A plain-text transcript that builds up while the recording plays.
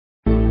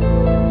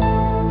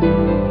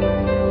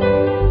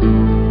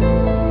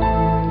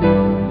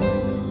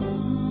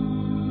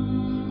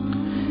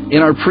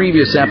In our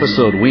previous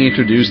episode, we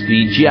introduced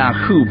the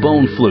Jiahu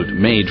bone flute,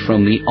 made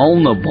from the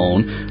ulna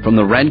bone from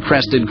the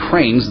red-crested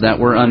cranes that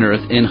were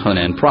unearthed in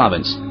Hunan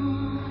province.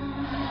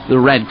 The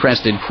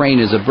red-crested crane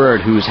is a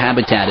bird whose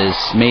habitat is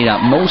made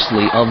up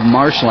mostly of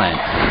marshland.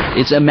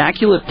 Its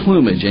immaculate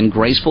plumage and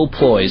graceful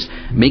poise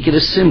make it a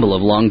symbol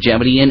of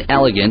longevity and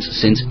elegance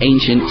since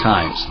ancient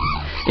times.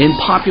 In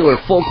popular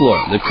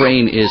folklore, the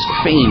crane is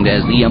famed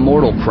as the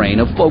immortal crane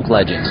of folk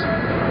legends.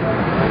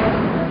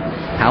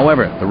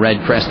 However, the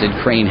red-crested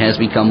crane has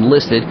become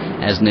listed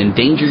as an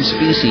endangered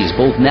species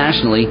both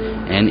nationally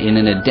and in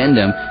an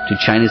addendum to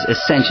China's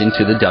ascension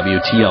to the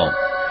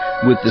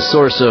WTO. With the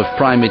source of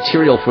prime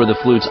material for the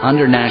flutes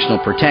under national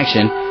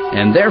protection,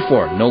 and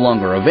therefore no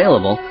longer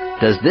available,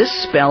 does this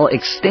spell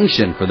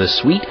extinction for the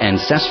sweet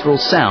ancestral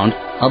sound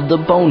of the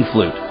bone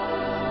flute?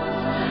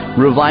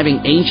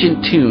 Reviving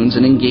ancient tunes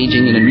and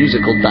engaging in a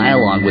musical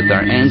dialogue with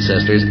our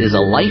ancestors is a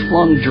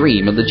lifelong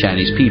dream of the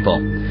Chinese people.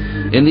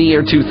 In the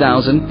year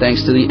 2000,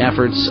 thanks to the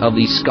efforts of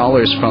the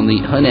scholars from the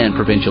Hunan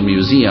Provincial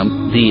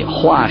Museum, the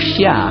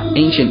Huaxia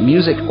Ancient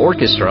Music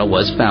Orchestra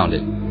was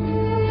founded.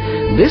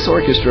 This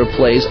orchestra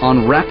plays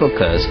on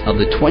replicas of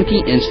the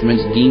 20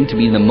 instruments deemed to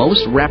be the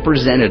most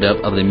representative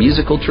of the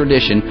musical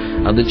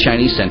tradition of the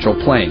Chinese Central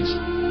Plains.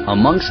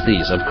 Amongst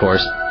these, of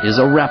course, is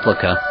a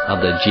replica of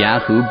the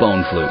Jiahu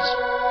bone flutes.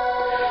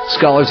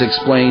 Scholars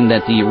explain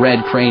that the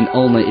red crane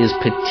ulna is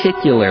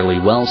particularly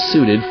well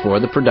suited for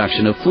the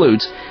production of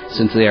flutes,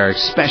 since they are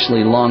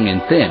especially long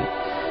and thin.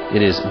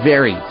 It is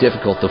very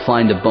difficult to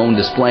find a bone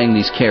displaying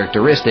these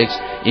characteristics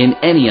in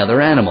any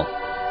other animal.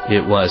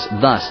 It was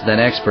thus that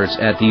experts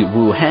at the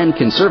Wuhan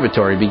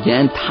Conservatory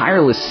began a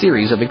tireless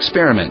series of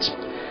experiments.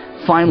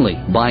 Finally,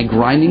 by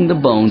grinding the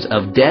bones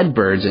of dead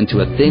birds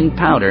into a thin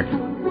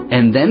powder,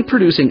 and then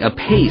producing a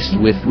paste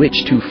with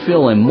which to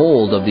fill a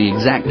mold of the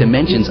exact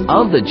dimensions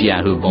of the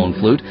Jiahu bone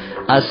flute,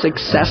 a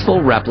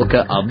successful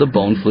replica of the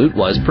bone flute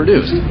was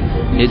produced.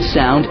 Its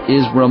sound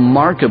is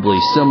remarkably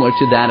similar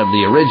to that of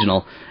the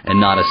original,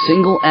 and not a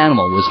single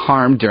animal was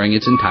harmed during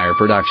its entire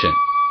production.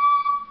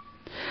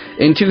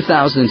 In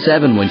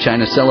 2007, when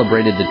China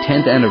celebrated the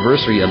 10th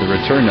anniversary of the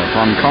return of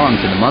Hong Kong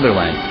to the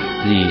motherland,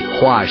 the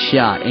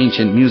Huaxia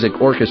Ancient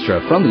Music Orchestra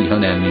from the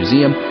Hunan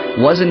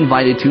Museum was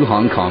invited to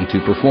Hong Kong to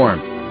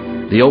perform.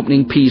 The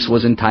opening piece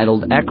was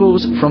entitled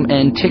Echoes from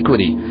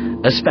Antiquity,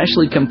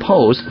 especially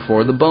composed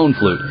for the bone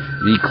flute,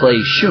 the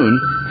clay shun,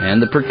 and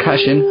the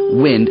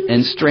percussion, wind,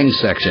 and string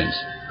sections.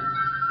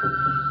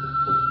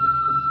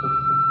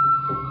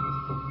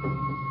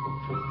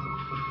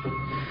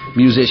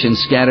 Musicians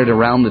scattered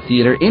around the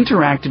theater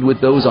interacted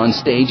with those on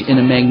stage in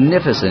a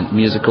magnificent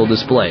musical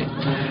display.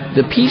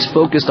 The piece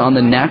focused on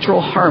the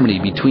natural harmony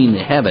between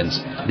the heavens,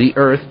 the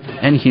earth,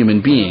 and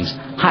human beings,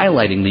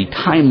 highlighting the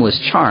timeless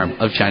charm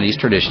of Chinese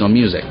traditional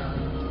music.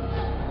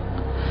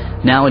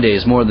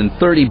 Nowadays, more than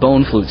 30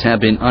 bone flutes have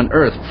been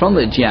unearthed from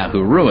the Jiahu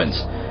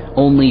ruins.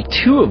 Only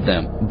 2 of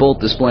them, both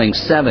displaying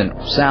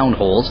 7 sound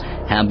holes,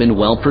 have been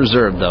well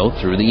preserved, though,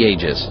 through the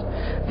ages.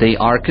 They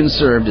are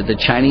conserved at the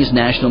Chinese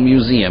National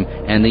Museum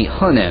and the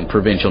Hunan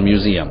Provincial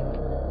Museum.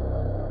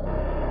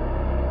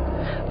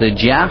 The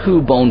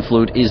Jiahu bone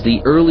flute is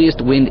the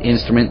earliest wind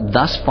instrument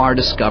thus far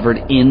discovered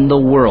in the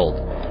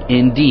world.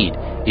 Indeed,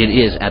 it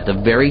is at the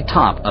very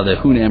top of the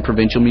Hunan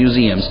Provincial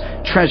Museum's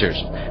treasures,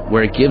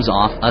 where it gives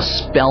off a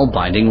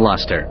spellbinding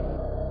luster.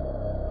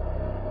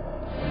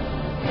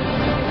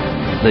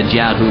 The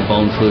Jiahu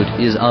bone flute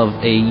is of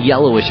a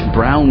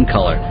yellowish-brown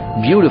color,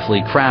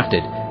 beautifully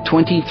crafted,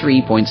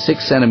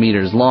 23.6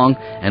 centimeters long,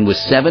 and with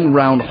 7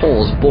 round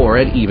holes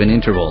bored at even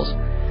intervals.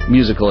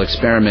 Musical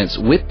experiments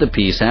with the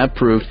piece have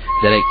proved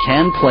that it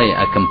can play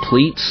a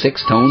complete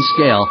 6-tone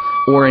scale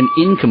or an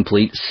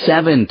incomplete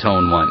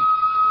 7-tone one.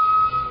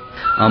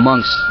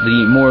 Amongst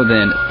the more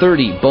than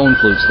 30 bone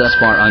flutes thus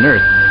far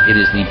unearthed, it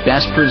is the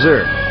best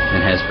preserved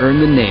and has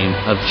earned the name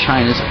of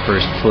China's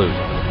first flute.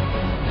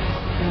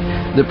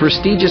 The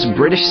prestigious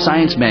British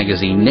science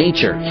magazine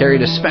Nature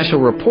carried a special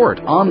report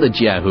on the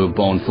Jiahu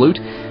bone flute,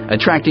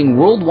 attracting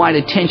worldwide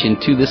attention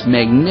to this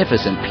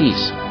magnificent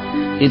piece.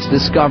 Its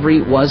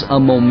discovery was a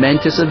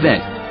momentous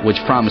event,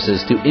 which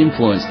promises to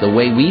influence the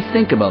way we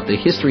think about the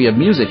history of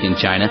music in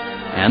China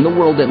and the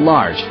world at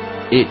large.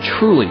 It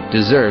truly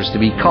deserves to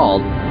be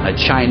called a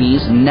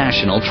Chinese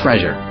national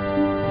treasure.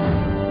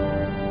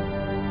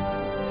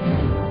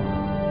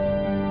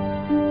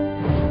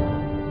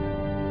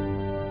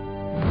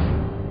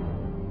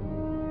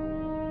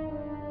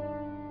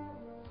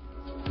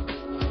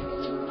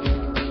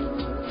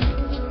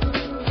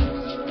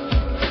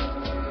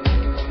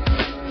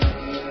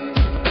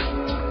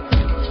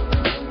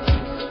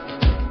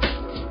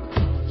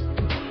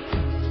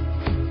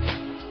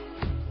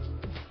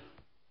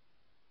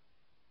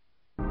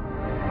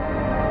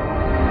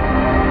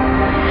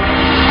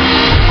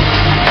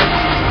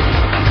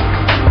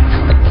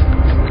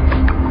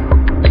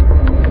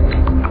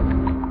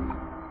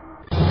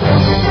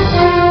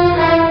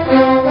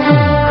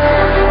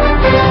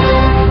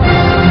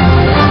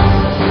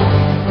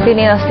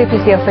 Senior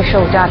CPC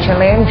official Da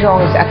Chalin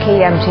joins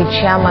KMT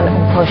chairman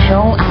Po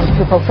Xiong and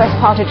People's First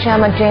Party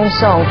chairman James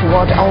Song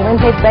toward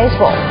Olympic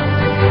baseball.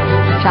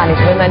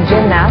 Chinese women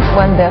gymnasts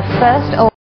won their first